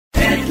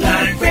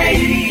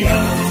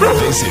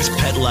This is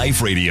Pet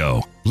Life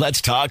Radio.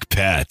 Let's talk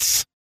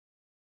pets.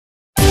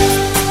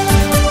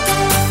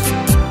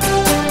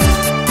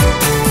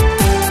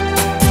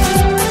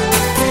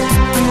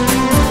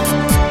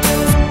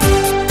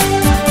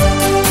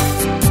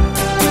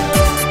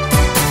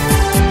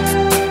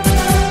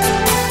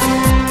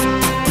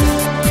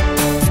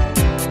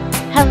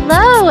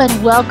 Hello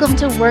and welcome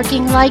to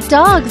Working Like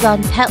Dogs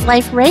on Pet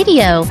Life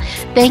Radio.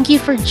 Thank you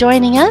for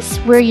joining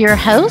us. We're your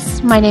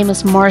hosts. My name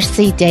is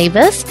Marcy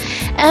Davis,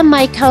 and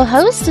my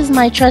co-host is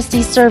my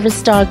trusty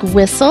service dog,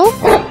 Whistle.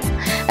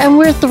 And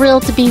we're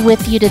thrilled to be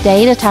with you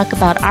today to talk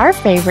about our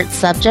favorite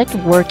subject,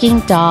 working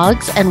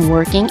dogs and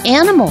working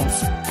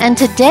animals. And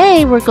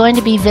today we're going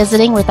to be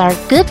visiting with our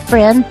good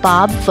friend,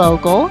 Bob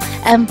Vogel.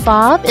 And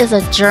Bob is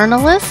a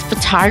journalist,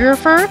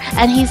 photographer,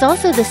 and he's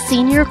also the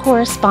senior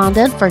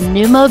correspondent for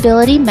New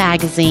Mobility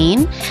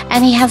magazine.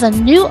 And he has a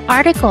new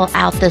article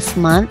out this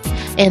month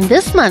in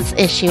this month's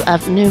issue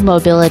of New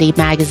Mobility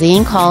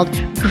magazine called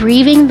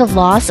Grieving the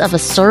Loss of a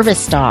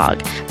Service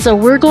Dog. So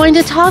we're going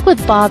to talk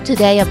with Bob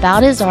today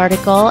about his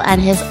article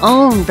and his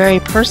own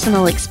very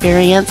personal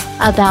experience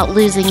about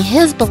losing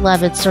his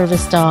beloved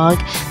service dog.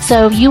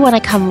 So you want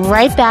to come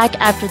right back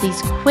after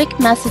these quick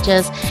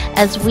messages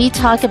as we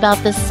talk about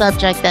this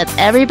subject that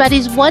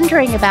everybody's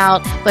wondering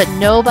about, but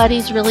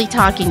nobody's really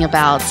talking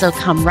about. So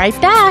come right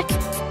back.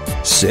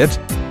 Sit,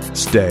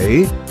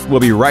 stay.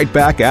 We'll be right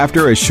back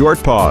after a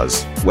short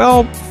pause.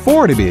 Well,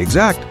 4 to be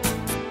exact.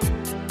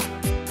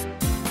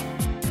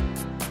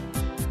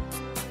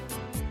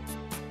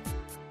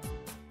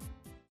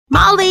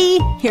 Molly,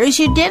 here's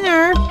your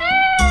dinner.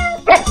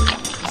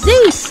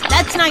 Zeus,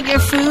 that's not your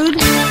food.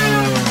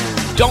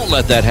 Don't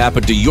let that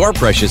happen to your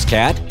precious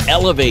cat.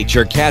 Elevate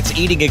your cat's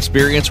eating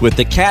experience with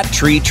the Cat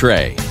Tree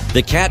Tray.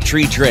 The Cat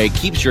Tree Tray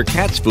keeps your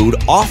cat's food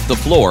off the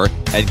floor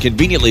and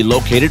conveniently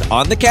located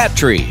on the cat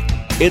tree.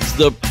 It's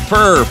the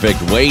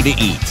perfect way to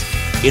eat.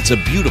 It's a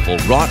beautiful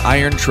wrought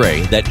iron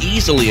tray that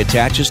easily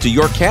attaches to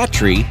your cat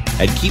tree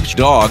and keeps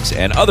dogs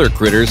and other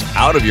critters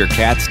out of your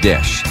cat's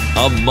dish.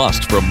 A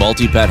must for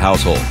multi-pet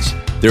households.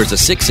 There's a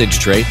 6-inch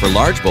tray for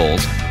large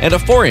bowls and a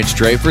 4-inch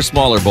tray for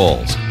smaller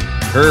bowls.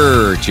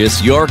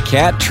 Purchase your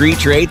Cat Tree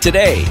Tray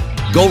today.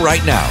 Go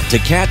right now to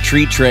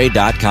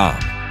cattreetray.com.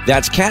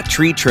 That's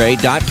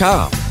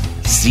cattreetray.com.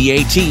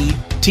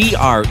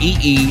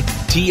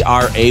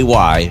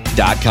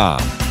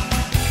 CATTREETRAY.com.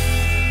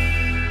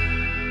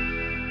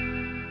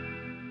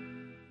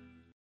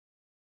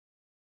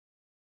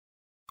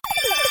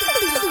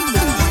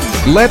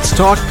 Let's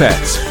talk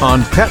pets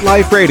on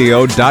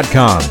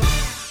PetLifeRadio.com.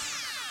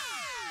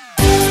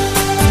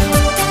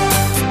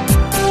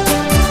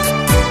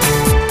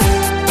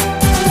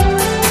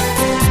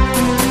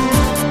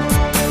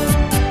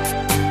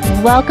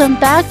 Welcome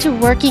back to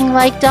Working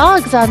Like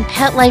Dogs on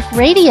Pet Life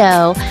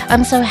Radio.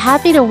 I'm so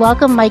happy to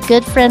welcome my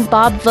good friend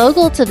Bob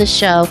Vogel to the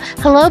show.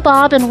 Hello,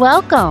 Bob, and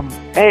welcome.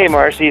 Hey,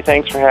 Marcy.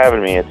 Thanks for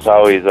having me. It's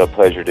always a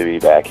pleasure to be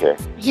back here.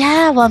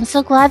 Yeah, well, I'm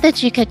so glad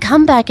that you could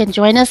come back and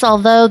join us,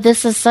 although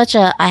this is such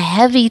a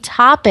heavy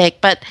topic,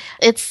 but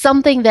it's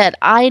something that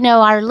I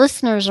know our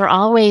listeners are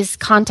always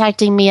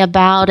contacting me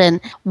about and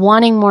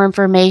wanting more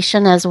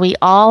information, as we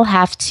all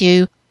have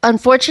to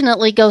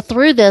unfortunately go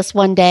through this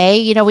one day.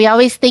 You know, we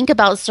always think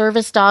about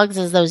service dogs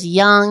as those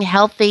young,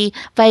 healthy,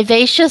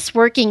 vivacious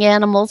working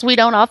animals. We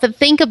don't often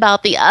think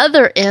about the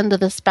other end of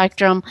the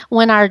spectrum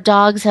when our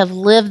dogs have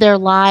lived their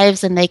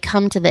lives and they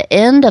come to the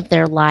end of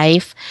their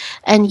life.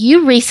 And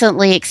you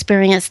recently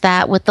experienced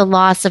that with the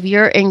loss of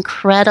your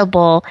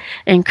incredible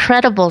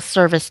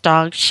service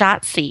dog,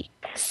 Shotzi.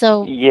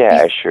 So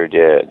yeah, I sure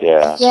did,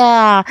 yeah.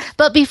 Yeah,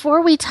 but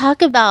before we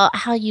talk about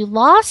how you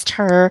lost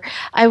her,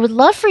 I would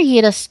love for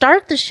you to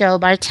start the show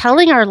by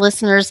telling our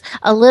listeners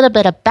a little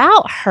bit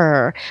about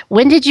her.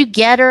 When did you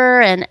get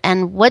her,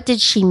 and what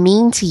did she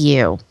mean to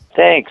you?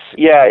 Thanks.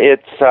 Yeah,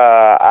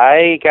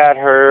 I got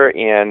her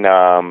in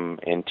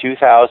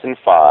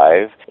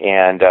 2005,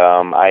 and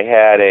I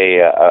had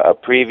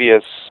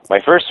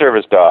my first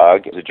service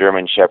dog is a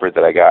German Shepherd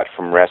that I got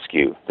from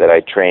rescue that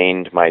I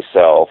trained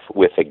myself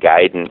with the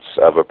guidance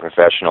of a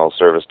professional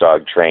service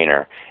dog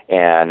trainer,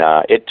 and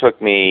it took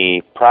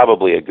me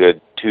probably a good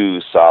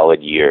 2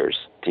 solid years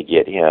to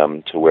get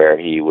him to where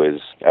he was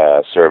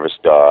service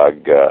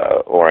dog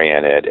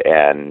oriented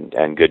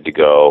and good to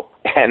go.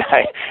 And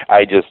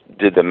I just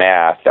did the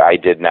math. I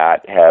did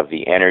not have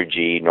the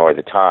energy nor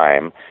the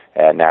time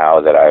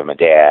now that I'm a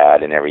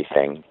dad and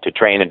everything to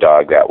train a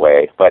dog that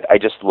way. But I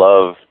just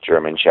love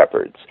German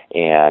Shepherds.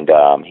 And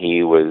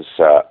he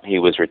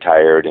was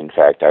retired. In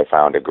fact, I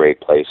found a great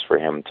place for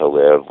him to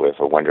live with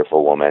a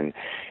wonderful woman.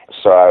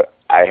 So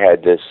I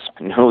had this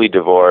newly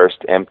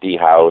divorced, empty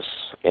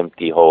house,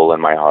 empty hole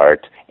in my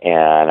heart,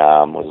 and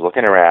was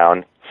looking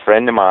around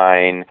friend of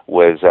mine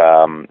was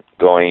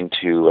going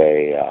to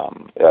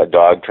a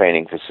dog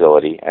training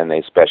facility, and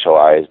they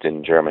specialized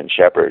in German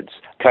Shepherds.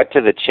 Cut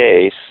to the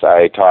chase,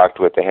 I talked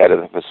with the head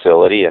of the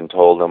facility and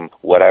told them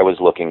what I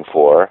was looking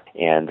for,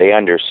 and they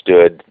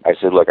understood. I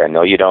said, look, I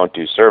know you don't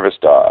do service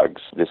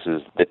dogs. This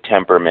is the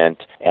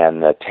temperament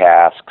and the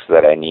tasks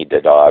that I need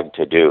the dog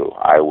to do.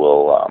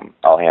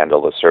 I'll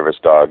handle the service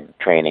dog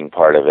training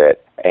part of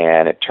it.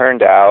 And it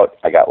turned out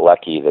I got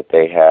lucky that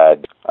they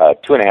had a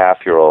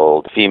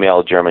 2.5-year-old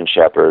female German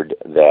Shepherd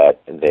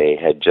that they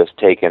had just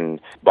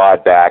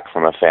bought back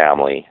from a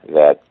family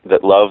that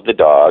loved the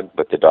dog,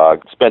 but the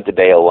dog spent the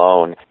day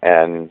alone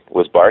and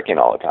was barking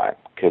all the time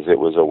because it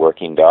was a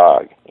working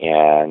dog.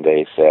 And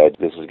they said,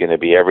 this is going to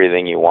be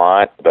everything you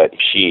want, but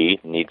she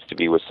needs to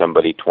be with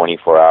somebody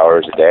 24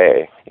 hours a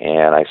day.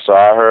 And I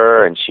saw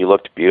her, and she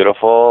looked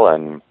beautiful,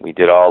 and we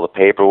did all the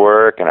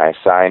paperwork, and I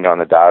signed on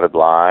the dotted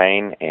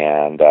line.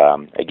 And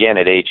again,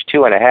 at age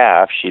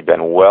 2.5, she'd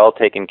been well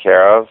taken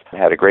care of,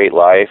 had a great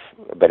life,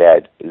 but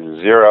had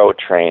zero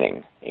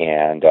training.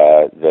 And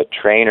the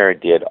trainer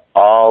did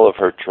all of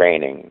her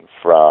training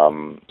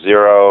from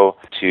zero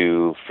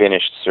to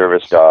finished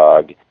service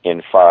dog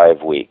in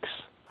 5 weeks.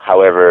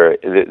 However,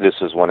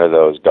 this was one of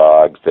those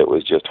dogs that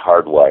was just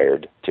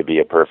hardwired to be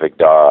a perfect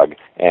dog.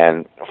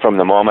 And from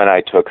the moment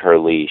I took her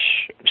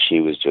leash, she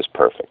was just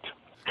perfect.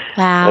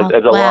 Wow.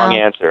 That's a long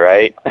answer,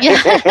 right?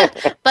 Yeah,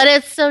 but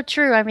it's so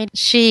true. I mean,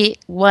 she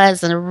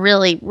was a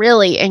really,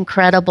 really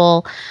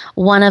incredible,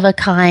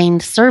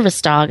 one-of-a-kind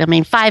service dog. I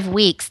mean, 5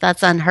 weeks,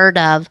 that's unheard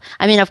of.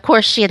 I mean, of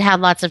course, she had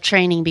had lots of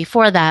training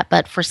before that,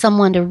 but for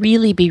someone to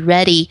really be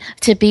ready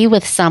to be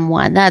with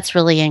someone, that's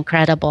really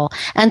incredible.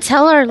 And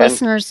tell our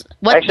listeners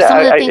what actually, some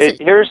of the things...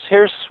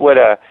 Here's what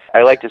I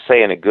like to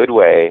say in a good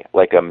way,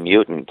 like a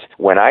mutant.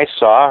 When I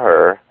saw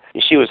her,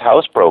 she was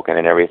housebroken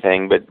and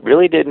everything, but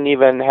really didn't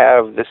even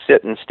have the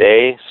sit and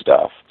stay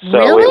stuff. So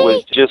Really? It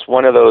was just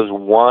one of those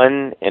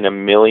 1 in a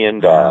million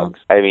dogs.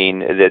 Wow. I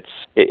mean,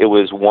 it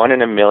was 1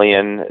 in a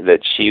million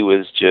that she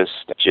was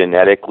just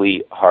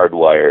genetically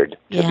hardwired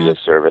to be a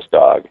service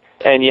dog.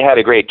 And you had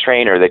a great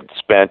trainer that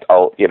spent,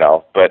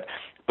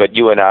 but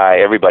you and I,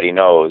 everybody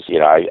knows,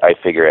 I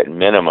figure at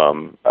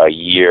minimum a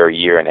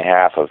year and a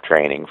half of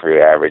training for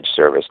your average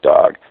service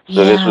dog.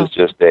 So this was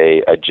just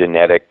a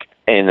genetic,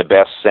 in the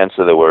best sense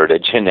of the word, a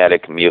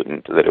genetic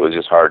mutant, that it was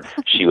just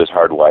she was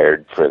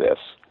hardwired for this.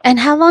 And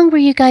how long were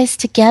you guys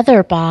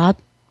together, Bob?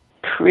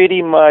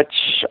 Pretty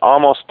much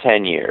almost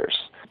 10 years.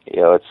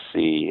 Let's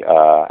see.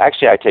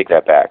 Actually, I take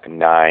that back.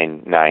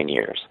 9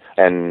 years.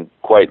 And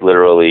quite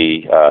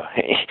literally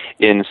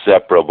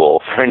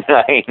inseparable for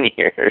 9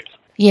 years.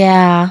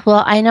 Yeah,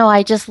 well, I know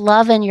I just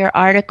love in your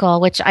article,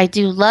 which I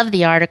do love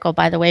the article,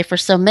 by the way, for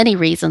so many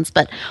reasons.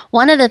 But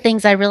one of the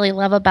things I really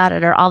love about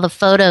it are all the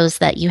photos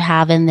that you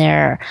have in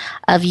there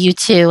of you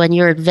two and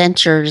your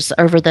adventures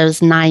over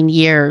those 9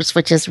 years,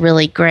 which is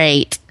really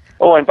great.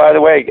 Oh, and by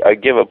the way, I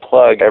give a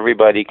plug.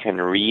 Everybody can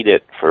read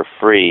it for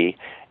free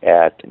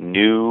at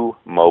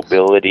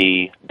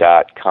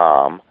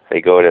newmobility.com. They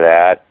go to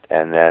that,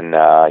 and then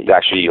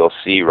actually you'll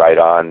see right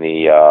on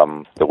the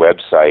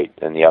website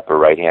in the upper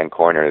right-hand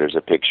corner, there's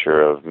a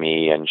picture of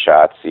me and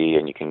Shotzi,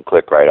 and you can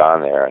click right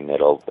on there, and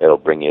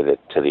it'll bring you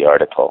to the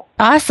article.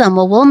 Awesome.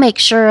 Well, we'll make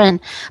sure and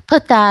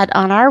put that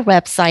on our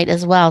website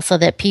as well so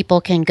that people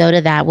can go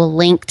to that. We'll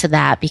link to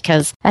that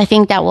because I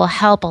think that will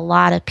help a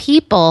lot of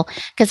people.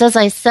 Because as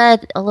I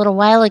said a little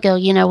while ago,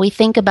 we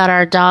think about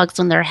our dogs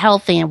when they're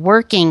healthy and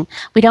working.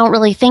 We don't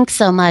really think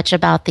so much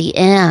about the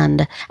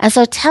end. And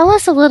so tell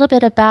us a little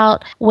bit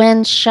about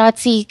when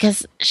Shotzi,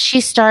 because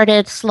she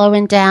started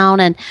slowing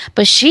down,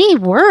 but she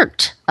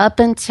worked up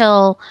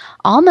until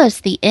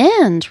almost the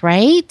end,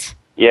 right?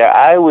 Yeah,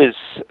 I was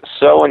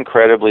so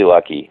incredibly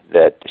lucky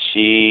that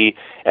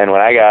and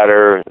when I got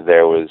her,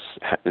 there was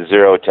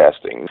zero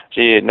testing.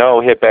 She had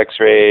no hip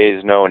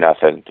x-rays, no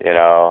nothing. It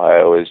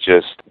was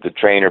just the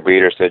trainer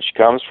breeder said she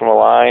comes from a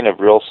line of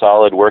real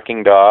solid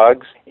working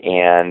dogs,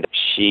 and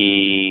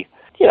she,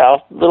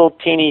 little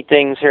teeny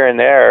things here and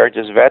there,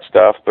 just vet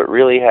stuff, but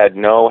really had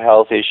no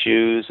health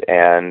issues,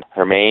 and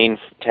her main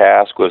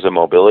task was a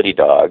mobility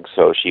dog,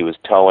 so she was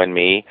towing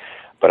me.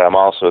 But I'm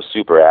also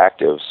super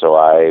active, so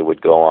I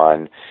would go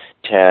on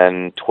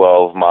 10,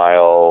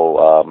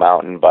 12-mile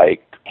mountain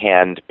bike,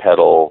 hand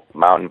pedal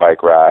mountain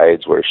bike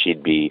rides where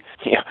she'd be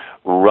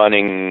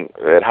running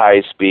at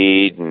high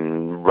speed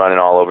and running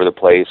all over the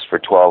place for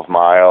 12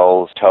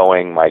 miles,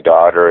 towing my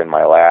daughter in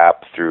my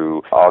lap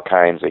through all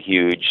kinds of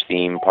huge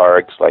theme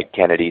parks like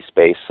Kennedy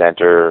Space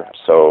Center.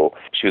 So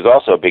she was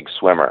also a big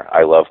swimmer.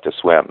 I love to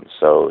swim.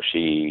 So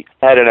she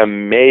had an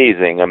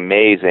amazing,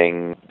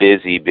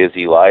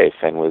 busy life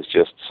and was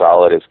just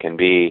solid as can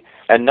be.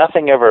 And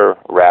nothing ever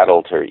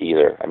rattled her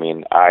either. I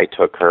mean, I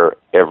took her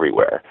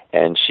everywhere.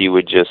 And she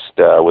would just,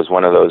 was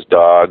one of those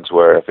dogs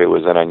where if it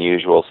was an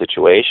unusual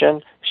situation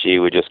decision, she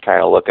would just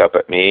kind of look up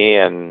at me,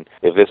 and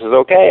if this is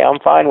okay, I'm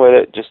fine with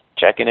it. Just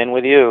checking in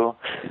with you.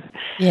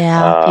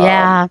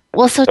 Yeah.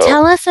 Well, so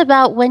tell us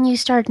about when you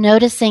started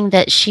noticing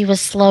that she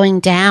was slowing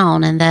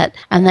down and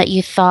that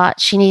you thought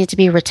she needed to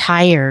be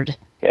retired.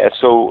 Yeah,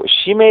 so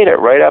she made it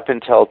right up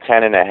until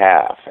 10 and a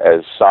half,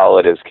 as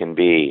solid as can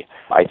be.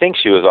 I think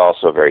she was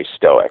also very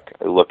stoic,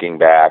 looking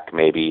back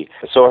maybe.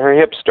 So her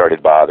hips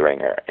started bothering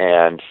her.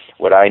 And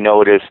what I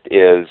noticed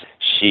is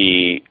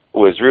she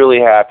was really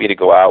happy to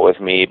go out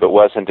with me, but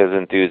wasn't as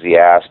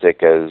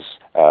enthusiastic as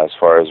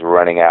far as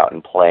running out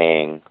and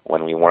playing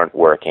when we weren't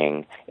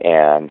working,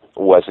 and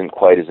wasn't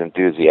quite as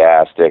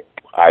enthusiastic.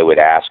 I would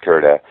ask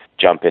her to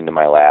jump into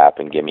my lap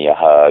and give me a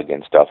hug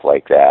and stuff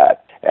like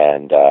that,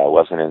 and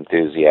wasn't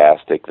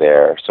enthusiastic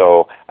there.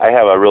 So I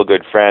have a real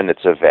good friend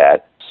that's a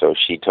vet, so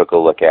she took a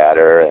look at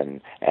her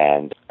and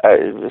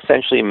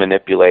essentially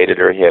manipulated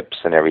her hips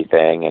and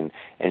everything, and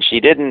she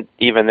didn't,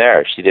 even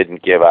there, she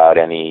didn't give out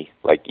any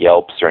like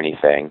yelps or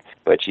anything,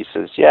 but she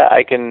says, yeah,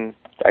 I can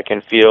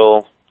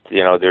feel,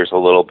 there's a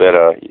little bit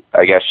of,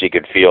 I guess she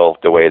could feel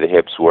the way the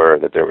hips were,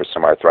 that there was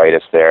some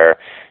arthritis there,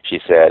 she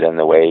said, and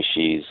the way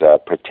she's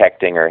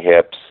protecting her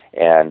hips.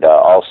 And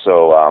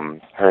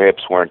also, her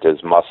hips weren't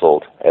as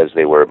muscled as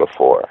they were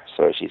before.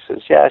 So she says,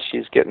 yeah,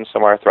 she's getting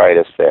some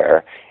arthritis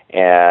there.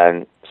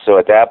 And so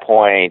at that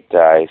point,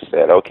 I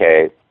said,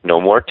 okay,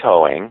 no more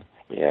towing.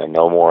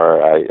 No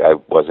more, I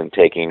wasn't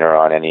taking her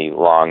on any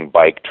long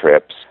bike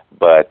trips.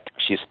 But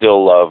she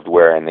still loved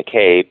wearing the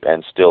cape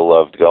and still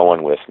loved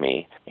going with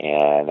me.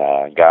 And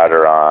got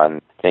her on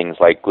things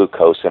like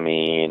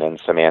glucosamine and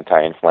some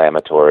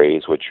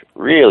anti-inflammatories, which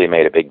really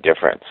made a big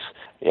difference.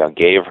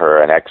 Gave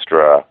her an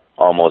extra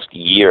almost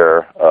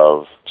year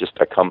of just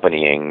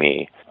accompanying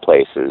me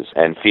places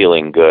and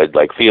feeling good,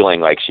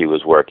 feeling like she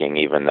was working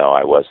even though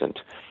I wasn't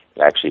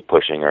actually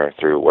pushing her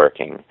through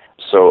working.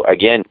 So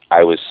again,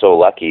 I was so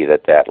lucky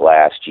that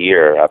last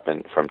year,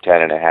 from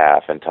 10 and a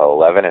half until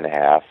 11 and a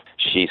half,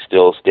 she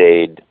still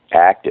stayed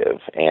active.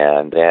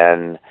 And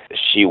then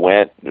she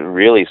went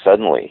really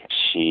suddenly.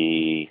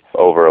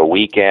 Over a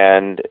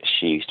weekend,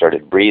 she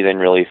started breathing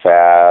really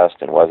fast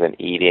and wasn't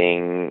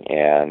eating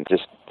and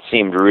just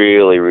seemed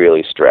really,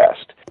 really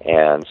stressed.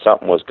 And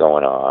something was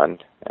going on.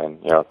 And,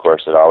 of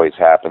course, it always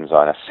happens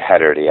on a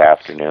Saturday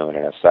afternoon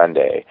and a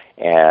Sunday.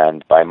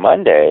 And by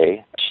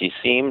Monday, she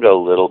seemed a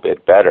little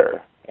bit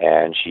better.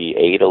 And she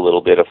ate a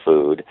little bit of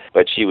food,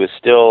 but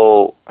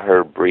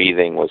her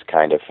breathing was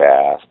kind of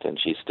fast, and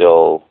she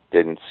still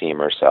didn't seem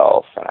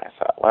herself. And I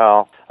thought,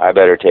 well, I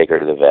better take her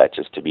to the vet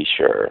just to be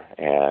sure.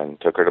 And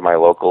took her to my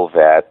local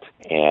vet,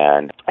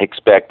 and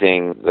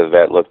expecting the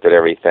vet looked at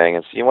everything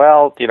and said,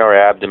 well,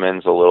 her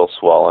abdomen's a little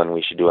swollen.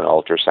 We should do an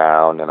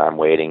ultrasound. And I'm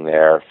waiting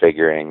there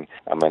figuring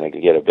I'm going to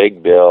get a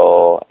big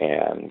bill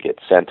and get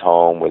sent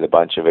home with a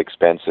bunch of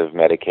expensive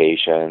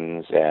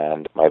medications,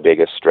 and my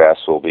biggest stress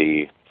will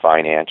be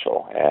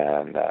financial.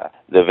 And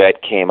the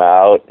vet came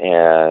out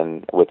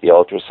and with the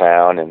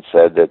ultrasound and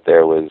said that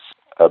there was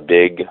a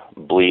big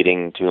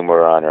bleeding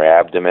tumor on her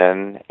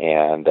abdomen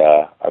and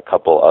a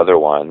couple other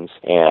ones.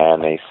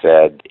 And they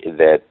said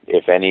that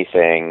if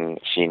anything,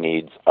 she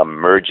needs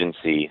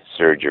emergency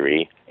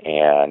surgery,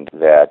 and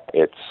that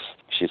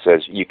she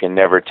says you can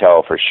never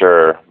tell for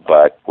sure,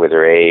 but with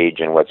her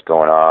age and what's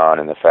going on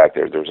and the fact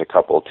that there's a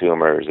couple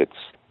tumors, it's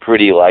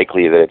pretty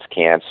likely that it's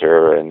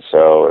cancer, and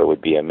so it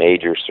would be a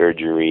major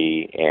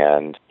surgery,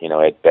 and,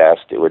 at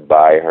best it would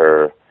buy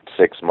her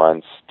 6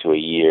 months to a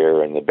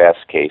year in the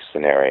best case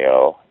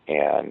scenario.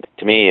 And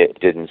to me, it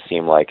didn't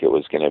seem like it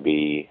was going to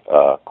be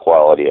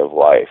quality of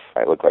life.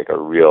 It looked like a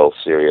real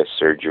serious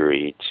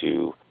surgery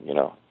to,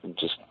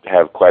 just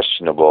have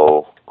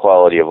questionable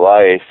quality of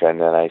life. And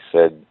then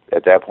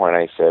at that point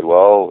I said,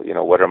 well,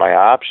 what are my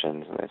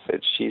options? And they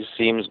said, she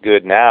seems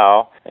good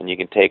now, and you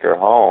can take her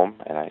home.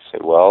 And I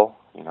said, well,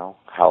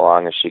 how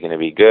long is she going to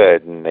be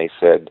good? And they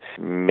said,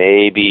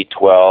 maybe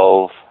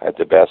 12, at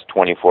the best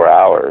 24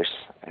 hours.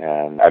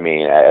 And I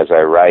mean, as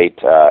I write,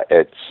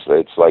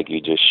 it's like you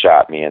just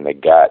shot me in the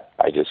gut.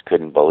 I just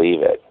couldn't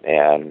believe it.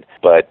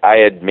 But I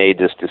had made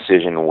this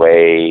decision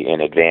way in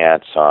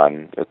advance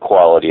on the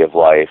quality of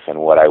life and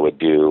what I would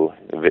do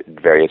in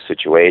various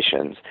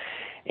situations.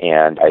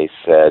 And I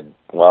said,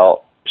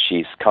 well,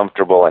 she's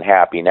comfortable and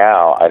happy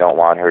now. I don't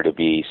want her to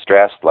be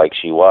stressed like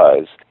she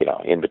was,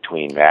 in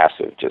between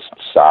massive just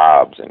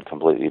sobs and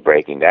completely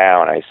breaking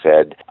down. I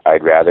said,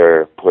 I'd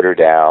rather put her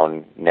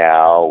down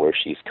now where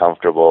she's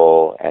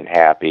comfortable and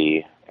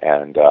happy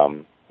and,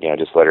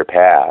 just let her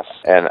pass.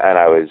 And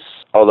I was,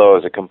 although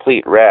it was a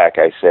complete wreck,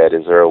 I said,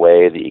 is there a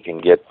way that you can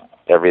get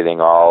everything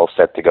all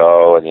set to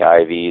go and the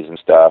IVs and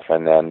stuff,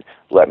 and then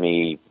let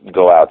me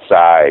go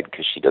outside,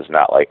 because she does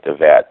not like the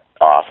vet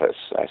office.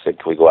 I said,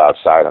 can we go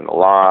outside on the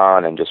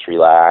lawn and just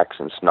relax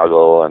and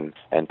snuggle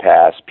and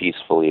pass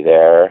peacefully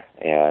there?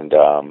 And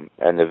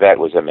the vet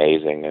was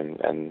amazing,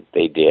 and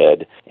they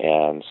did.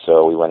 And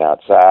so we went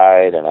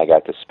outside, and I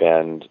got to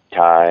spend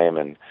time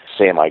and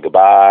say my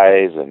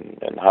goodbyes and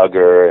hug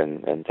her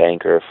and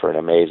thank her for an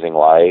amazing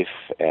life.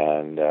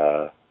 And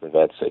the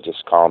vet said,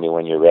 just call me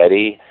when you're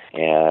ready.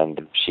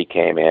 And she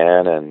came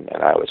in, and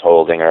I was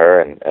holding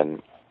her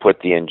and put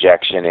the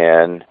injection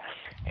in.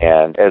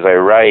 And as I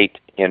write,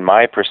 in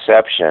my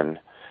perception,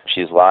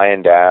 she's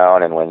lying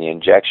down, and when the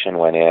injection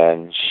went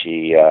in,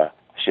 she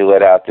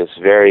let out this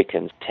very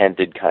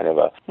contented kind of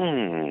a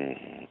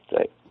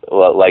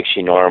like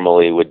she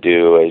normally would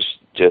do as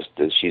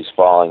she's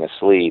falling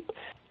asleep.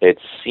 It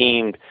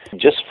seemed,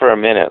 just for a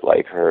minute,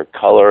 like her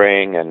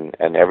coloring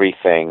and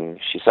everything,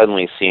 she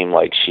suddenly seemed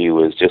like she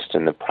was just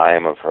in the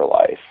prime of her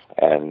life.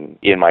 And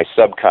in my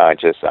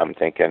subconscious, I'm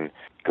thinking,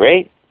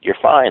 great, you're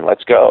fine,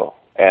 let's go.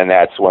 And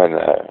that's when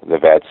the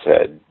vet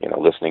said,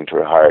 listening to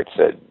her heart,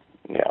 said,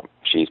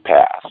 she's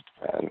passed.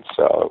 And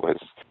so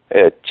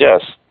it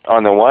just,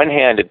 on the one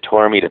hand, it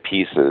tore me to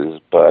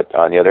pieces, but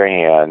on the other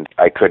hand,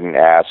 I couldn't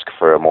ask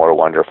for a more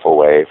wonderful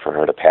way for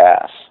her to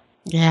pass.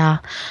 Yeah,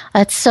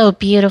 that's so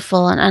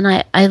beautiful.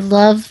 And I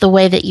love the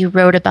way that you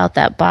wrote about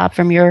that, Bob,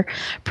 from your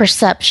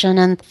perception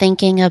and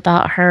thinking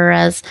about her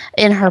as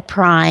in her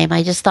prime.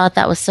 I just thought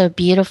that was so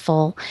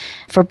beautiful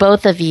for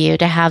both of you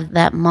to have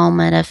that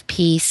moment of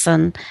peace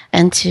and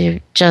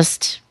to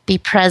just be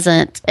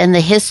present in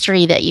the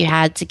history that you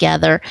had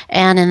together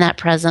and in that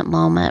present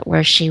moment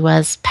where she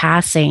was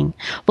passing.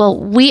 Well,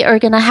 we are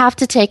going to have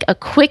to take a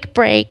quick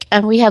break,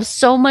 and we have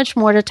so much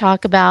more to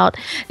talk about.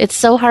 It's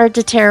so hard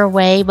to tear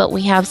away, but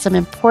we have some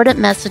important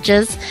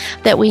messages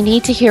that we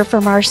need to hear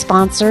from our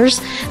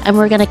sponsors, and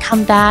we're going to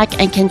come back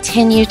and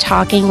continue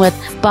talking with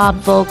Bob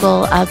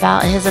Vogel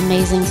about his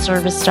amazing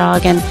service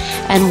dog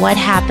and what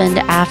happened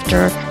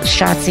after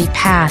Shotzi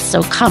passed.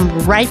 So come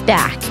right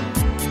back.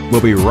 We'll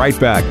be right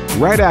back,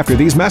 right after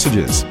these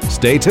messages.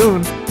 Stay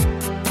tuned.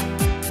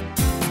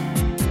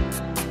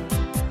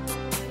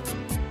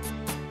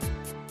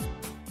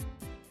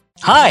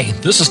 Hi,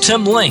 this is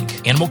Tim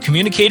Link, animal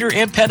communicator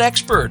and pet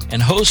expert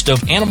and host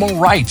of Animal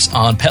Rights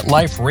on Pet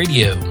Life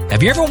Radio.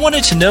 Have you ever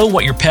wanted to know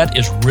what your pet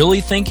is really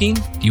thinking?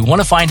 Do you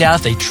want to find out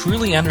if they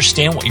truly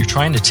understand what you're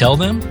trying to tell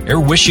them? Ever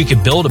wish you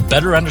could build a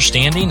better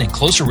understanding and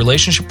closer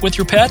relationship with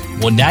your pet?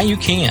 Well, now you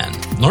can.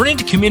 Learning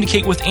to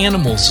Communicate with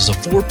Animals is a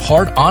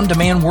 4-part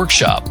on-demand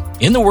workshop.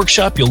 In the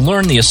workshop, you'll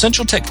learn the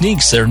essential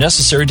techniques that are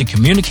necessary to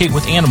communicate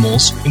with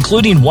animals,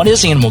 including what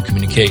is animal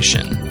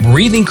communication,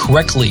 breathing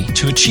correctly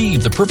to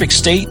achieve the perfect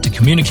state to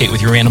communicate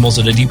with your animals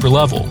at a deeper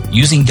level,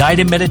 using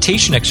guided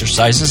meditation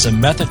exercises and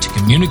method to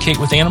communicate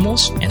with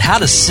animals, and how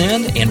to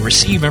send and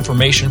receive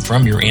information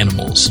from your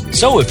animals.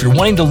 So if you're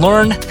wanting to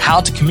learn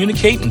how to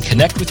communicate and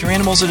connect with your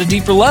animals at a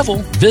deeper level,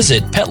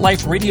 visit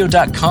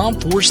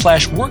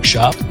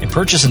PetLifeRadio.com/workshop and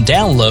purchase and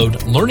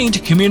download Learning to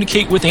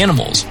Communicate with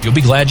Animals. You'll be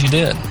glad you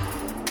did.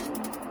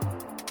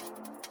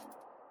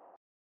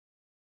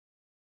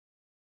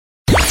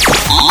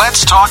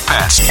 Let's talk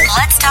pets.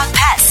 Let's talk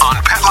pets On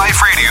Pet Life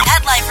Radio.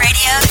 Pet Life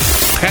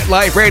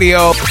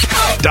Radio.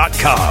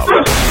 PetLifeRadio.com.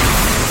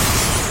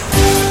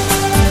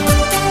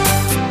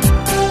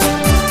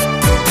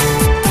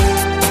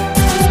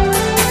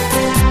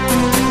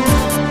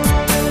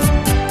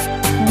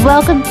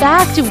 Welcome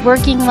back to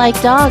Working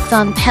Like Dogs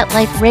on Pet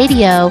Life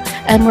Radio,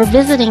 and we're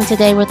visiting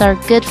today with our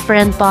good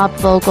friend Bob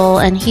Vogel,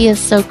 and he is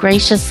so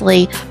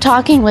graciously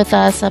talking with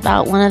us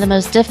about one of the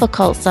most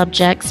difficult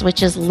subjects,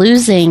 which is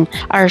losing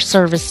our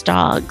service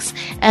dogs.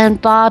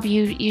 And Bob,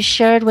 you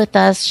shared with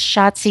us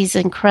Shotzi's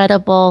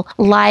incredible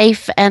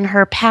life and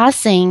her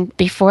passing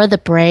before the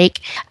break,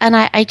 and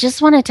I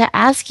just wanted to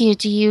ask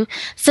you,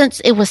 since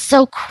it was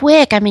so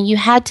quick, I mean, you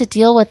had to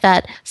deal with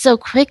that so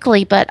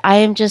quickly, but I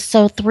am just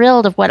so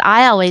thrilled of what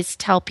I always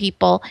tell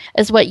people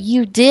is what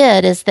you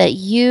did is that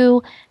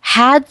you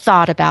had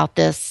thought about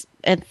this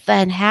and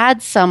then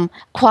had some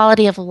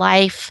quality of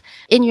life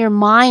in your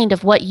mind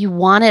of what you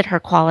wanted her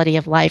quality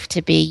of life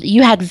to be.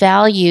 You had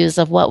values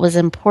of what was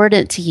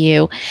important to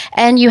you,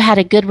 and you had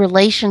a good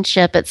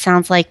relationship, it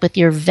sounds like, with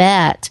your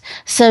vet.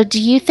 So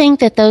do you think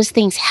that those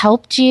things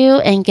helped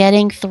you in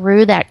getting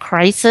through that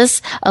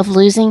crisis of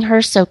losing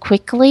her so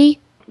quickly?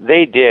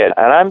 They did,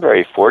 and I'm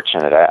very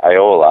fortunate. I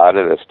owe a lot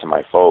of this to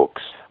my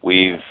folks.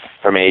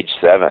 From age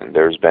 7,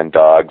 there's been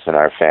dogs in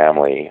our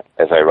family.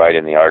 As I write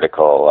in the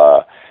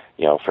article,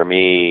 for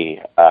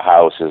me, a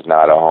house is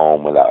not a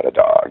home without a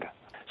dog.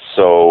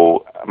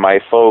 So my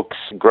folks,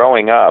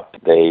 growing up,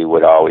 they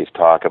would always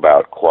talk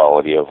about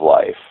quality of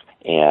life.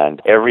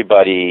 And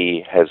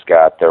everybody has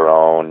got their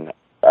own.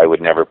 I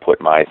would never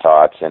put my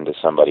thoughts into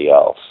somebody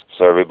else.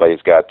 So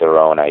everybody's got their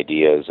own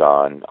ideas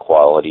on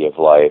quality of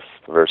life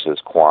versus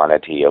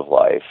quantity of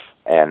life.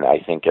 And I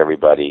think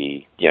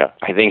everybody,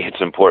 I think it's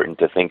important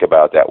to think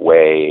about that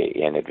way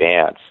in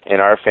advance.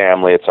 In our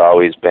family, it's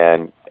always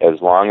been,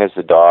 as long as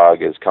the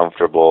dog is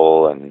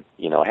comfortable and,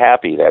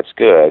 happy, that's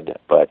good.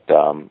 But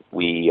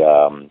we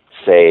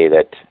say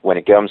that when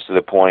it comes to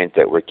the point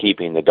that we're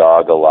keeping the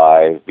dog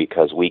alive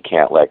because we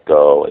can't let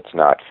go, it's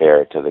not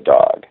fair to the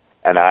dog.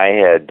 And I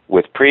had,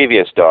 with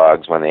previous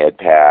dogs when they had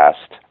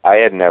passed, I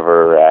had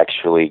never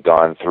actually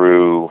gone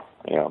through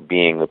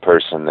being the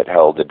person that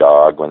held the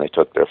dog when they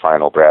took their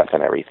final breath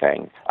and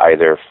everything,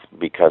 either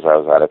because I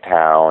was out of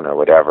town or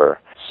whatever.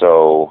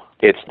 so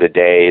it's the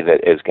day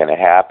that is going to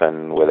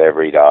happen with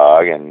every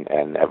dog,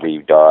 and every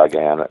dog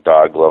and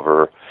dog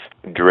lover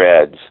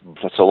dreads.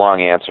 It's a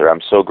long answer.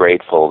 I'm so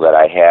grateful that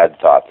I had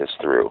thought this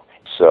through.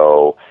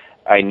 So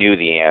I knew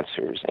the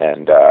answers,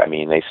 and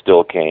they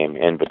still came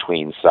in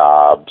between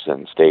sobs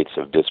and states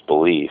of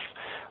disbelief,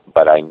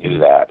 but I knew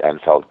that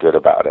and felt good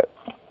about it.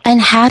 And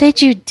how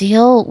did you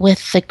deal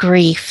with the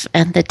grief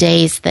and the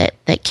days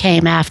that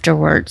came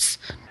afterwards?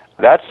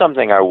 That's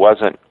something I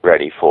wasn't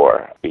ready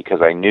for,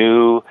 because I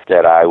knew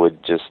that I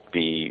would just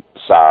be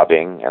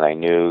sobbing, and I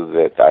knew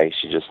that I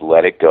should just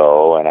let it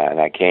go. And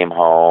I came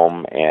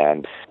home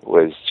and it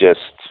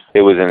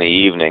was in the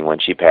evening when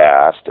she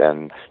passed,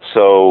 and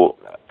so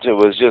it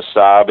was just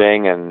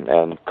sobbing,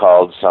 and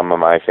called some of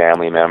my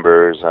family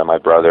members, my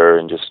brother,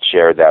 and just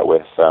shared that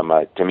with them.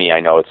 To me,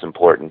 I know it's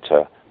important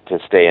to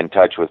stay in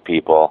touch with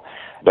people.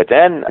 But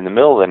then in the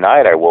middle of the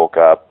night, I woke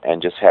up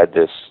and just had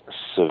this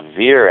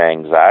severe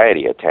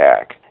anxiety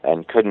attack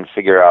and couldn't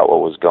figure out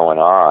what was going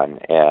on.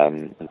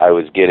 And I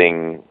was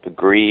getting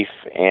grief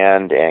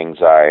and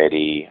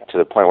anxiety to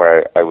the point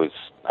where I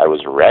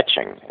was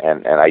retching,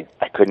 and I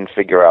couldn't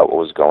figure out what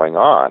was going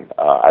on.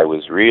 I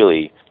was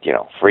really,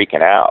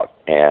 freaking out.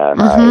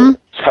 And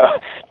so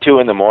 2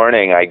 a.m,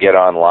 I get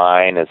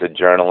online, as a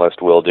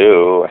journalist will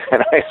do,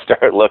 and I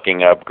start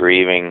looking up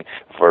grieving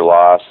for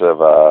loss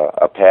of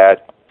a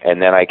pet. And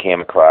then I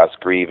came across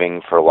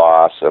grieving for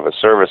loss of a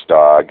service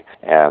dog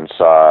and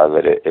saw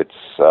that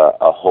it's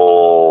a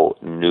whole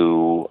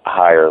new,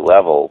 higher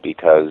level,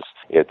 because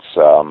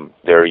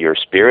they're your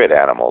spirit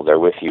animal. They're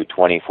with you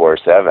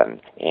 24/7.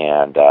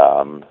 And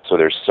so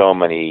there's so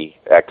many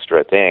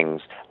extra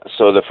things.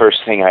 So the first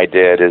thing I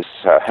did is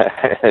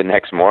the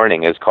next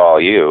morning is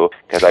call you,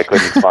 because I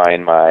couldn't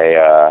find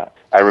my...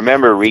 I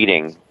remember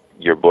reading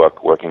your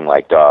book, Working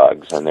Like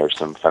Dogs, and there's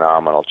some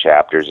phenomenal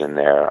chapters in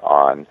there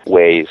on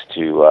ways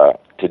to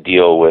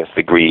deal with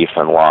the grief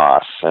and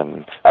loss.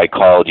 And I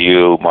called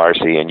you,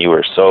 Marcy, and you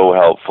were so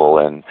helpful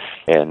in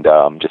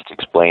just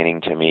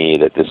explaining to me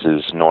that this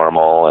is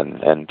normal,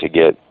 and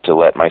to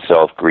let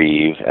myself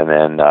grieve. And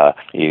then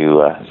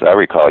you, as I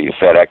recall, you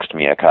FedExed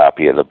me a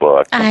copy of the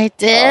book. I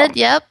did,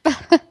 yep.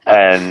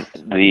 And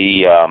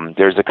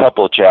there's a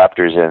couple of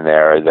chapters in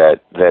there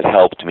that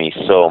helped me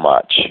so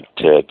much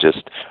to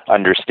just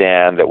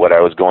understand that what I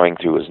was going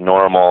through was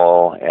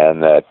normal,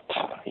 and that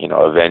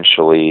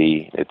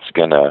eventually it's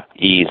going to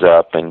ease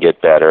up and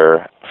get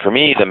better. For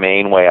me, the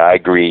main way I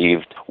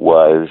grieved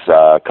was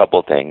a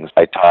couple things.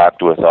 I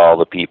talked with all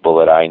the people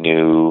that I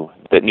knew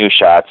that knew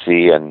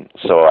Shotzi, and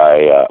so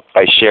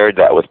I shared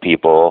that with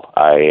people.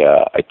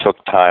 I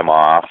took time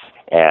off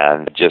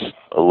and just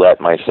let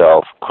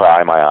myself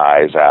cry my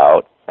eyes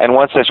out. And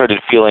once I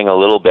started feeling a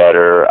little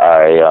better,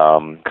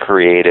 I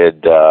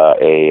created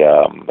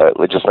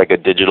just like a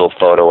digital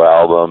photo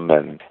album,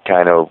 and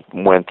kind of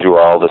went through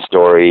all the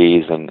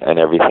stories and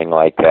everything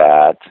like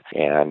that.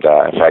 And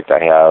in fact,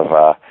 I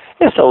have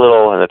just a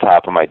little, in the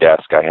top of my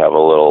desk, I have a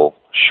little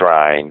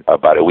shrine.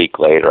 About a week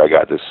later,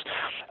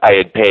 I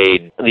had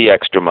paid the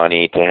extra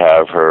money to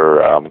have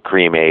her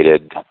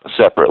cremated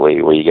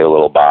separately, where you get a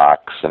little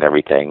box and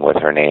everything with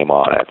her name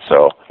on it.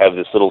 So I have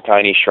this little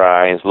tiny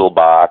shrine, this little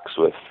box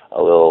with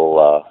a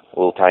little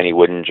tiny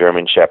wooden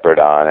German Shepherd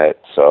on it,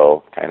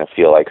 so kind of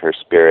feel like her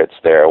spirit's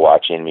there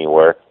watching me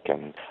work.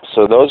 And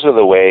so those are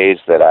the ways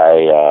that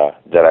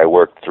I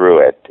worked through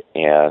it,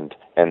 and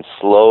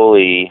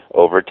slowly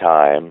over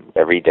time,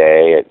 every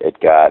day it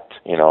got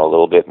a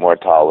little bit more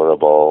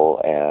tolerable,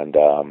 and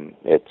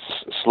it's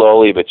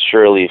slowly but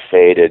surely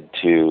faded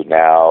to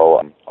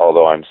now.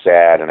 Although I'm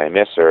sad and I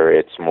miss her,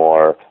 it's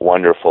more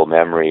wonderful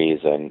memories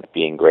and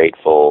being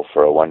grateful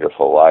for a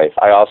wonderful life.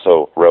 I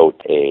also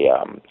wrote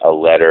a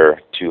letter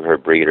to her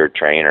breeder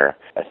trainer,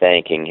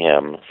 thanking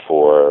him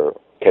for...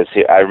 Because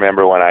I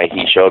remember when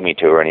he showed me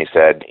to her, and he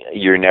said,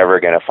 "You're never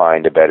going to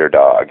find a better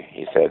dog."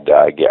 He said,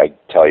 I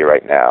tell you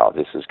right now,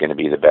 this is going to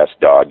be the best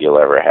dog you'll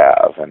ever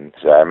have. And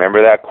so I remember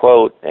that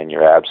quote, and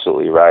you're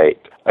absolutely right.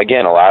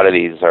 Again, a lot of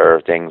these are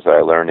things that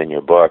I learned in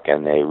your book,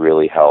 and they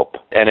really help.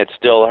 And it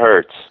still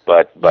hurts,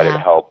 but it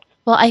helped.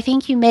 Well, I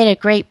think you made a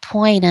great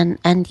point, and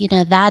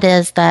that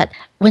is that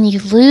when you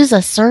lose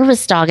a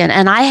service dog,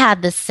 and I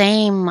had the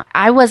same,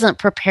 I wasn't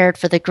prepared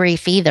for the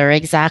grief either,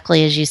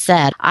 exactly as you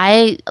said.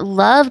 I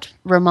loved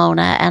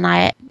Ramona, and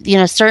I,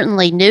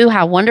 certainly knew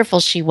how wonderful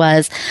she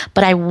was,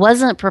 but I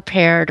wasn't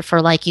prepared for,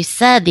 like you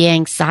said, the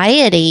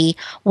anxiety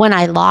when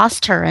I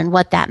lost her and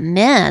what that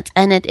meant.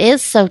 And it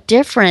is so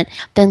different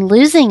than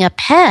losing a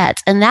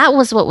pet. And that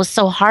was what was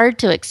so hard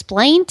to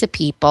explain to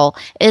people,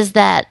 is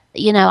that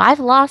I've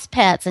lost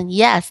pets, and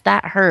yes,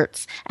 that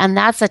hurts, and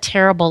that's a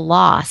terrible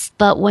loss.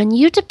 But when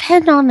you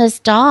depend on this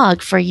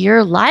dog for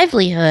your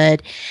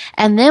livelihood,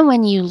 and then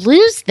when you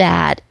lose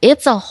that,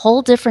 it's a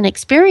whole different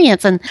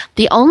experience. And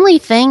the only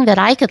thing that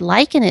I could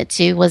liken it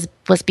to was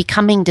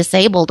becoming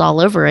disabled all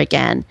over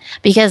again,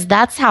 because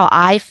that's how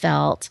I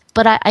felt.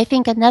 But I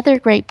think another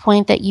great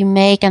point that you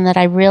make, and that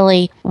I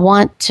really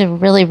want to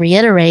really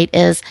reiterate,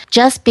 is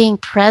just being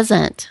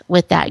present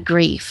with that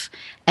grief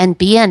and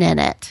being in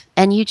it.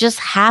 And you just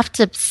have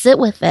to sit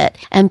with it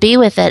and be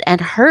with it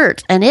and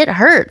hurt. And it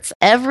hurts.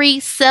 Every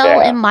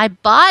cell in my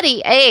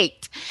body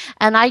ached.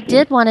 And I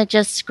did want to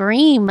just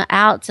scream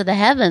out to the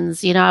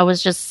heavens. I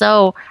was just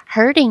so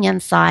hurting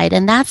inside.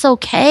 And that's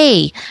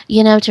okay,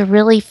 to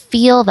really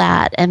feel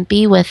that and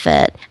be with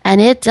it.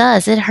 And it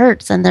does. It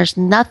hurts. And there's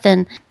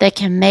nothing that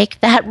can make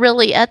that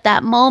really at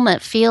that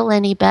moment feel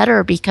any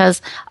better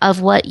because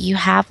of what you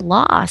have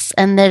lost.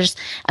 And there's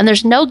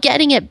no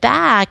getting it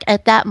back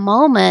at that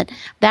moment,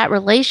 that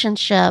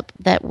relationship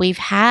that we've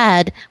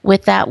had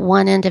with that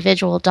one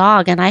individual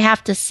dog. And I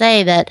have to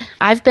say that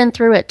I've been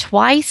through it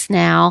twice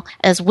now.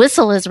 As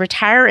Whistle is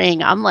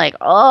retiring, I'm like,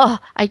 oh,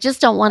 I just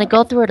don't want to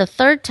go through it a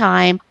third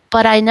time.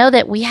 But I know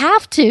that we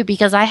have to,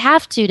 because I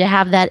have to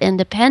have that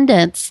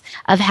independence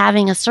of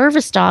having a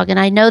service dog. And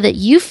I know that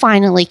you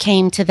finally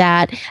came to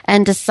that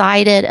and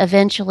decided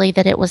eventually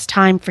that it was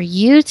time for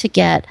you to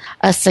get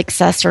a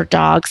successor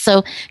dog.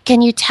 So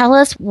can you tell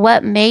us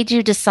what made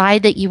you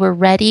decide that you were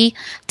ready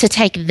to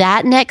take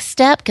that next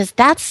step? Because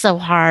that's so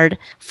hard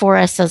for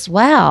us as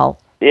well.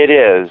 It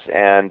is,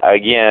 and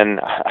again,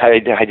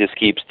 I just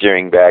keep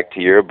steering back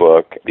to your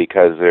book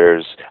because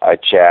there's a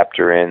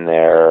chapter in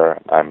there.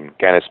 I'm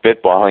kind of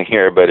spitballing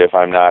here, but if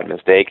I'm not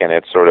mistaken,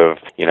 it's sort of,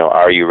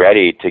 are you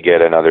ready to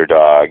get another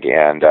dog?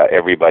 And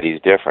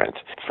everybody's different.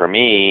 For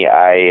me,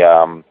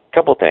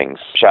 couple things.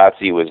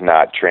 Shotzi was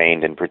not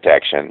trained in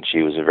protection.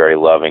 She was a very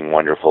loving,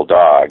 wonderful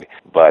dog,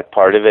 but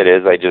part of it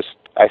is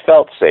I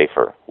felt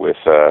safer with,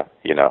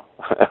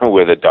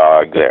 with a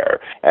dog there.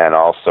 And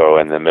also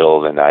in the middle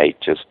of the night,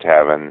 just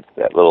having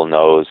that little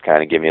nose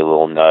kind of give me a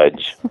little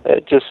nudge.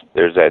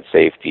 There's that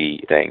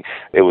safety thing.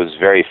 It was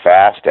very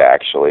fast,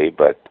 actually,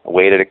 but I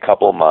waited a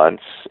couple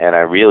months, and I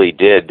really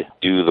did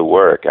do the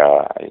work.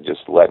 I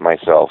just let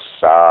myself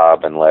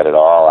sob and let it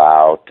all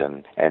out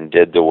and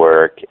did the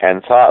work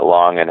and thought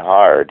long and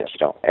hard,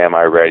 am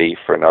I ready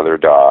for another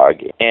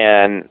dog?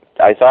 And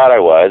I thought I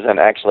was, and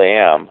actually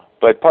am.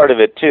 But part of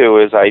it, too,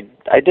 is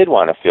I did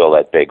want to fill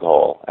that big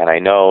hole. And I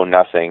know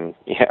nothing,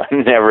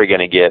 I'm never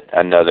going to get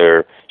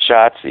another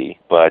Shotzi.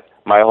 But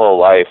my whole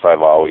life,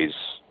 I've always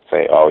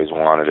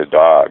wanted a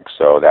dog.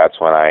 So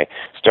that's when I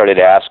started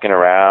asking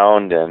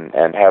around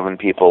and having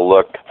people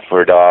look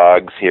for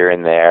dogs here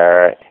and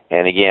there.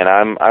 And again,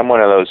 I'm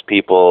one of those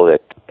people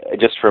that,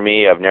 just for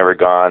me, I've never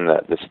gone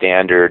the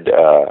standard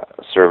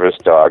service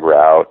dog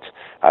route.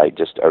 I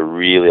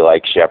really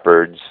like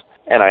shepherds.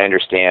 And I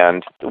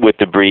understand with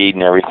the breed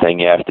and everything,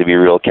 you have to be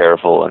real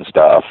careful and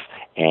stuff.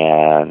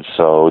 And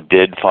so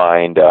did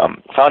found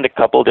a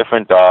couple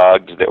different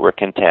dogs that were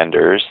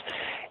contenders.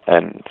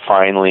 And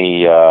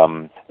finally,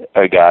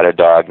 I got a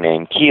dog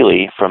named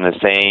Keely from the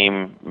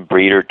same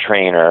breeder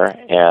trainer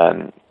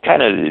and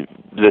kind of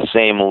the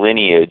same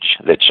lineage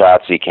that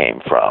Shotzi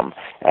came from.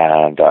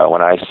 And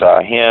when I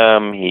saw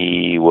him,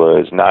 he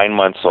was 9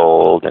 months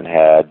old and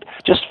had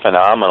just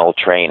phenomenal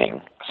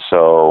training.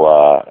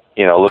 So,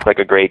 looked like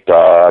a great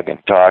dog and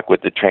talked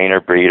with the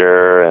trainer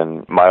breeder.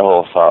 And my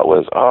whole thought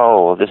was,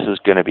 this is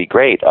going to be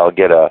great. I'll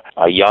get a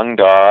young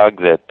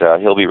dog that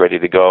he'll be ready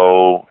to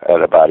go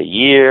at about a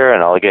year,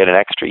 and I'll get an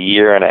extra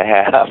year and a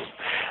half,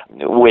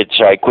 which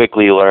I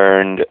quickly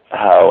learned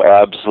how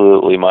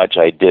absolutely much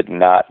I did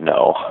not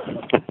know.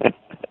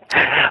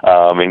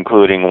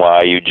 Including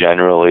why you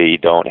generally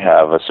don't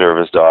have a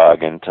service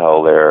dog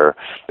until they're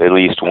at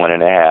least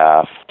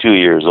 1.5, 2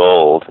 years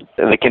old.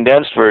 And the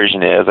condensed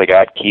version is I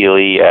got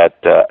Keely at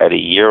a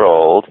year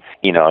old.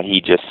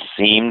 He just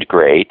seemed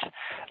great.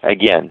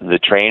 Again, the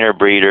trainer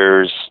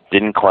breeders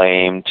didn't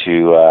claim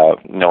to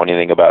know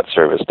anything about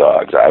service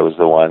dogs. I was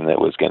the one that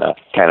was going to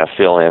kind of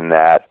fill in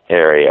that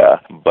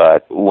area.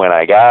 But when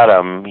I got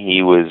him,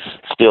 he was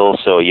still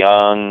so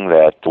young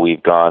that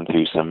we've gone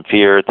through some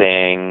fear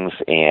things,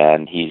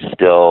 and he's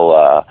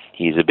still,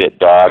 he's a bit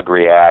dog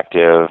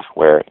reactive,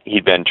 where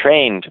he'd been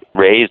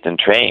raised and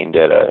trained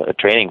at a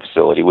training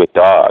facility with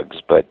dogs,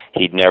 but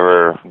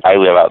I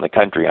live out in the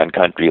country on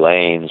country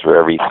lanes where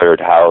every third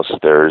house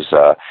there's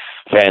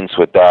fence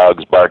with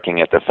dogs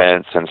barking at the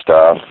fence and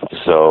stuff.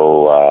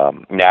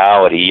 So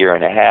now at a year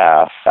and a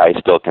half, I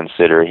still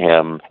consider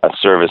him a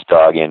service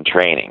dog in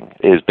training.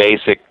 His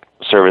basic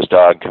service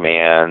dog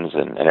commands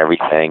and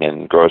everything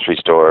in grocery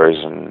stores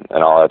and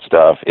all that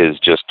stuff is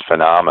just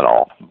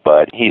phenomenal.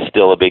 But he's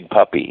still a big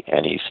puppy,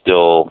 and he's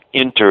still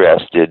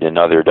interested in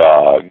other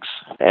dogs.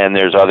 And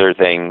there's other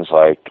things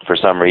like, for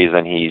some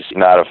reason, he's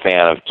not a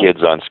fan of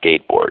kids on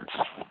skateboards.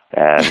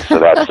 And so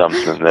that's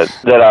something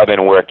that I've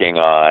been working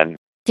on.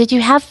 Did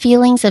you have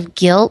feelings of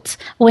guilt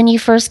when you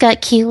first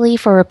got Keely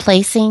for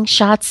replacing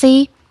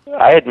Shotzi?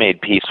 I had made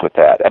peace with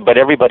that, but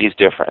everybody's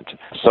different.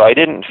 So I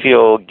didn't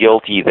feel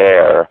guilty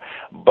there,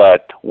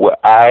 but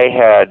I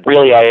had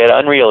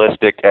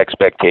unrealistic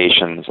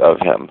expectations of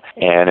him.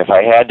 And if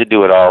I had to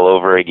do it all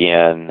over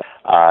again,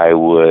 I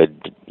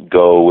would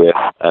go with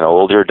an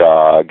older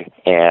dog,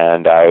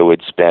 and I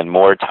would spend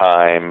more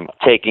time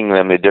taking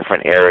them to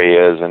different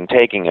areas and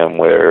taking them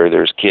where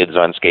there's kids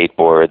on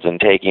skateboards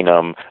and taking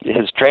them.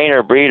 His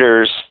trainer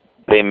breeders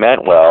they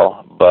meant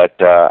well, but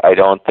I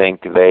don't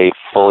think they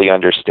fully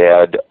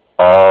understood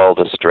all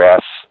the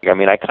stress. I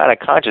mean, I kind of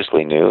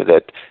consciously knew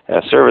that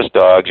service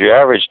dogs, your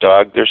average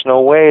dog, there's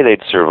no way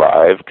they'd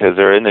survive because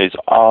they're in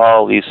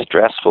all these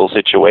stressful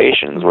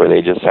situations where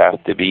they just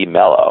have to be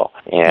mellow.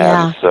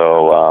 And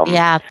so...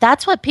 yeah,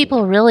 that's what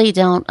people really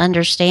don't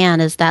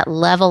understand is that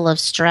level of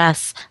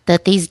stress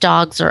that these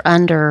dogs are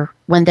under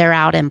when they're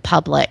out in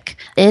public.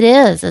 It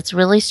is. It's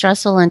really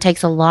stressful and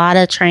takes a lot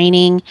of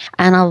training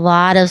and a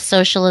lot of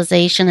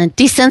socialization and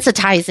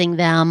desensitizing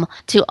them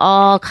to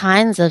all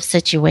kinds of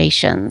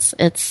situations.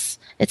 It's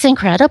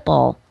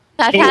incredible.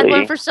 I've had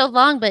one for so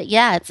long, but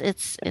yeah,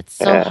 it's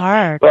so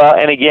hard. Well,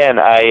 and again,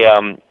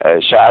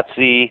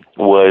 Shotzi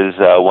was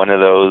one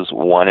of those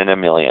 1 in a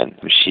million.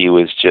 She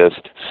was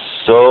just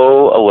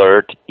so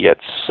alert, yet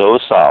so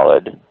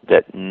solid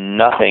that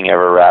nothing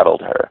ever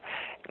rattled her.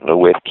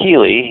 With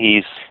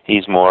Keely,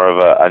 he's more of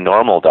a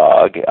normal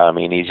dog. I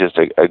mean, he's just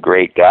a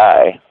great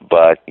guy,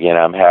 but,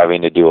 I'm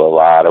having to do a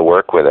lot of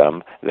work with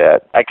him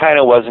that I kind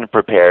of wasn't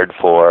prepared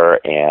for,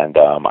 and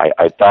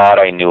I thought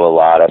I knew a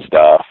lot of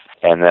stuff.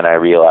 And then I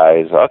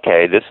realized,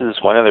 okay, this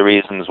is one of the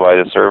reasons why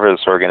the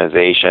service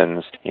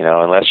organizations,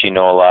 unless you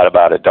know a lot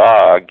about a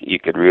dog, you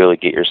could really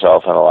get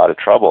yourself in a lot of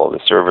trouble. The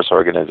service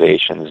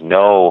organizations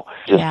know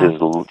just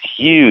this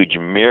huge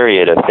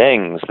myriad of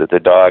things that the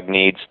dog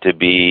needs to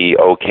be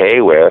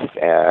okay with.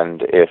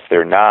 And if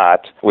they're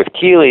not, with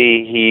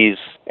Keely,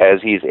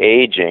 as he's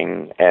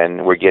aging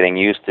and we're getting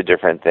used to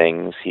different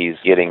things, he's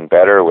getting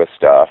better with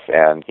stuff.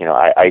 And,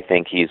 I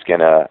think he's going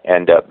to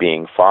end up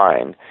being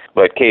fine.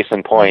 But case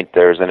in point,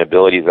 there's an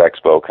Abilities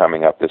Expo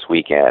coming up this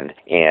weekend,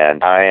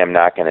 and I am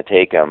not going to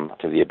take him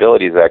to the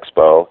Abilities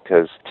Expo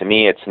because to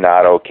me it's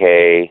not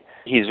okay.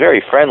 He's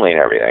very friendly and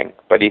everything,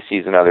 but he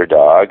sees another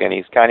dog and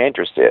he's kind of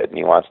interested and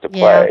he wants to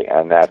play,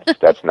 and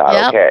that's not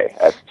okay.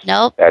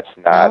 That's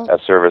not a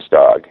service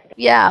dog.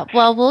 Yeah,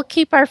 well, we'll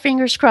keep our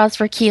fingers crossed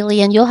for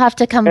Keely, and you'll have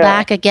to come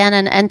back again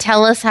and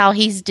tell us how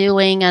he's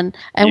doing, and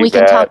we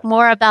can talk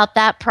more about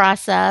that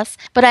process.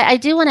 But I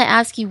do want to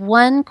ask you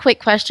one quick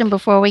question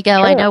before we go.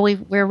 Sure. I know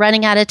we're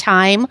running out of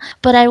time,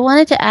 but I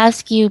wanted to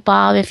ask you,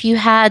 Bob, if you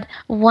had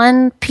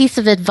one piece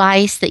of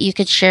advice that you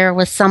could share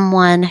with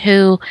someone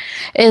who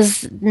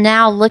is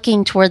now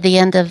looking toward the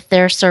end of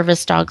their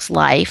service dog's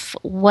life,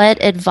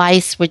 what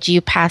advice would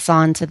you pass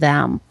on to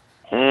them?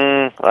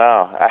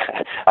 Well,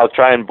 I'll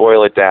try and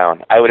boil it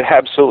down. I would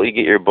absolutely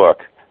get your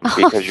book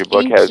because your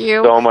book has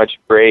so much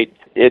great.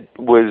 It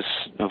was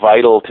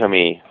vital to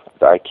me.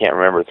 I can't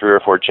remember 3 or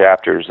 4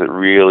 chapters that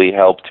really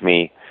helped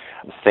me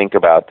think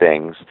about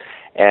things.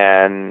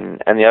 And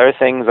the other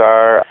things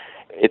are,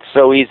 it's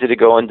so easy to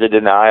go into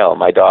denial.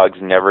 My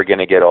dog's never going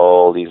to get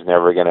old. He's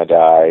never going to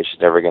die. She's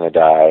never going to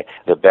die.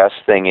 The best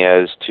thing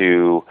is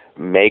to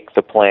make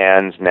the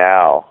plans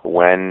now.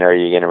 When are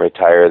you going to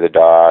retire the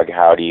dog?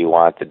 How do you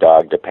want the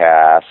dog to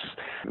pass?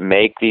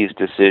 Make these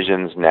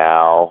decisions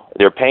now.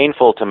 They're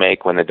painful to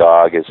make when the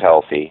dog is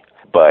healthy,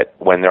 but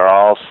when they're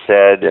all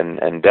said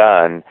and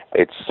done,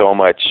 it's so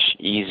much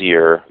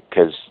easier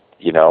because,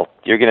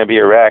 you're going to be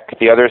a wreck.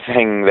 The other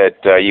thing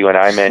that you and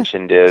I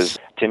mentioned is,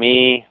 to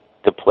me,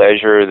 the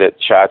pleasure that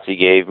Shotzi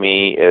gave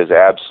me is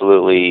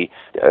absolutely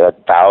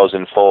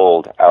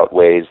 1,000-fold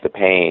outweighs the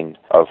pain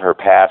of her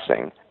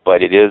passing.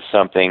 But it is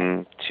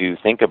something to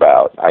think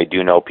about. I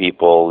do know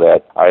people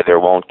that either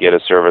won't get a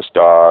service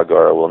dog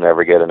or will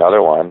never get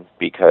another one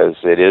because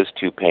it is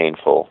too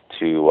painful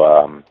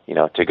to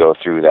go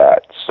through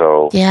that.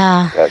 So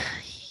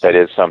that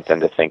is something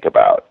to think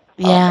about.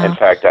 Yeah. In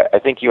fact, I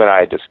think you and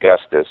I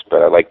discussed this,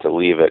 but I'd like to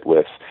leave it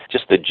with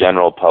just the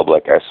general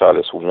public. I saw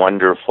this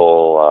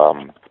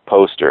wonderful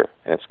poster,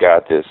 and it's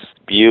got this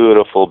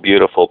beautiful,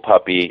 beautiful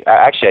puppy.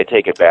 Actually, I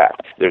take it back.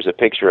 There's a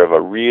picture of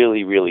a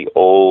really, really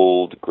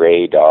old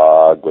gray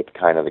dog with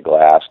kind of the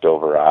glassed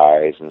over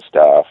eyes and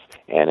stuff,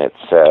 and it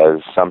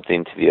says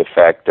something to the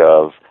effect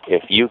of,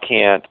 if you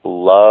can't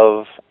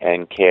love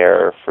and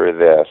care for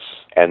this,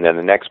 and then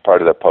the next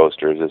part of the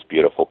poster is this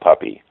beautiful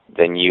puppy,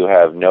 then you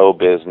have no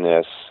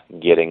business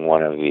getting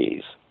one of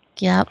these.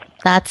 Yep,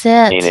 that's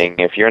it. Meaning,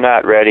 if you're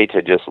not ready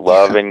to just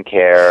love and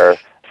care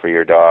for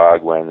your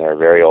dog when they're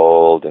very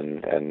old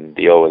and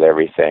deal with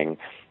everything,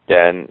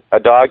 then a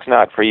dog's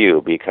not for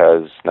you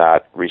because it's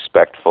not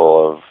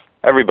respectful of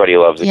everybody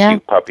loves a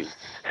cute puppy.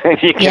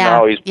 You can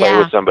always play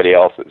with somebody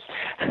else's.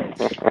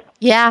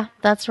 Yeah,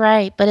 that's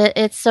right. But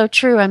it's so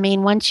true. I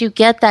mean, once you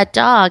get that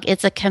dog,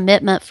 it's a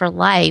commitment for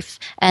life,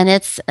 and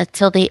it's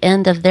till the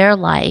end of their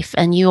life.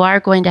 And you are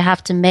going to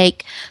have to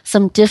make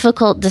some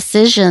difficult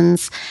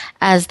decisions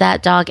as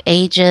that dog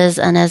ages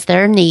and as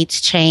their needs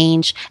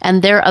change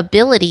and their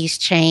abilities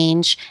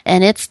change.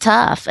 And it's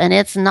tough, and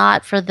it's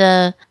not for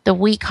the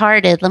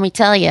weak-hearted, let me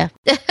tell you.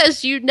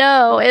 As you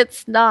know,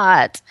 it's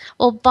not.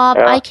 Well, Bob,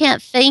 I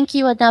can't thank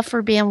you enough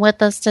for being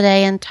with us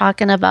today and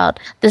talking about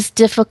this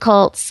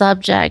difficult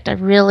subject. I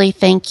really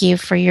thank you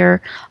for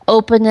your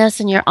openness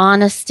and your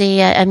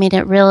honesty. I mean,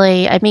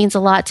 it means a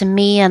lot to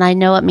me, and I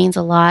know it means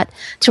a lot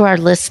to our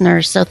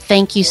listeners. So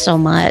thank you so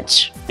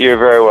much. You're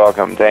very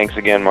welcome. Thanks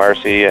again,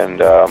 Marcy, and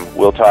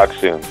we'll talk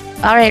soon.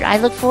 All right, I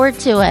look forward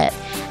to it.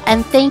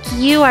 And thank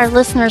you, our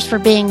listeners, for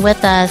being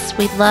with us.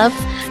 We'd love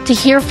to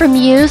hear from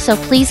you, so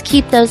please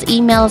keep those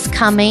emails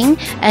coming.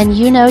 And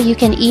you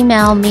can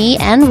email me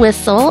and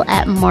Whistle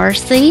at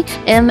Marcie,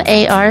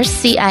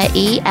 Marcie,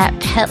 at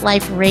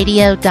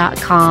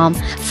PetLifeRadio.com.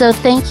 So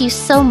thank you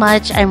so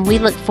much, and we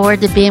look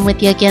forward to being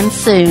with you again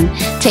soon.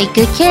 Take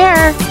good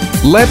care.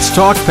 Let's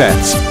Talk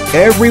Pets,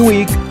 every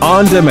week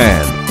on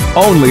demand,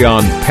 only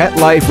on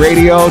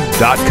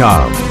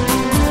PetLifeRadio.com.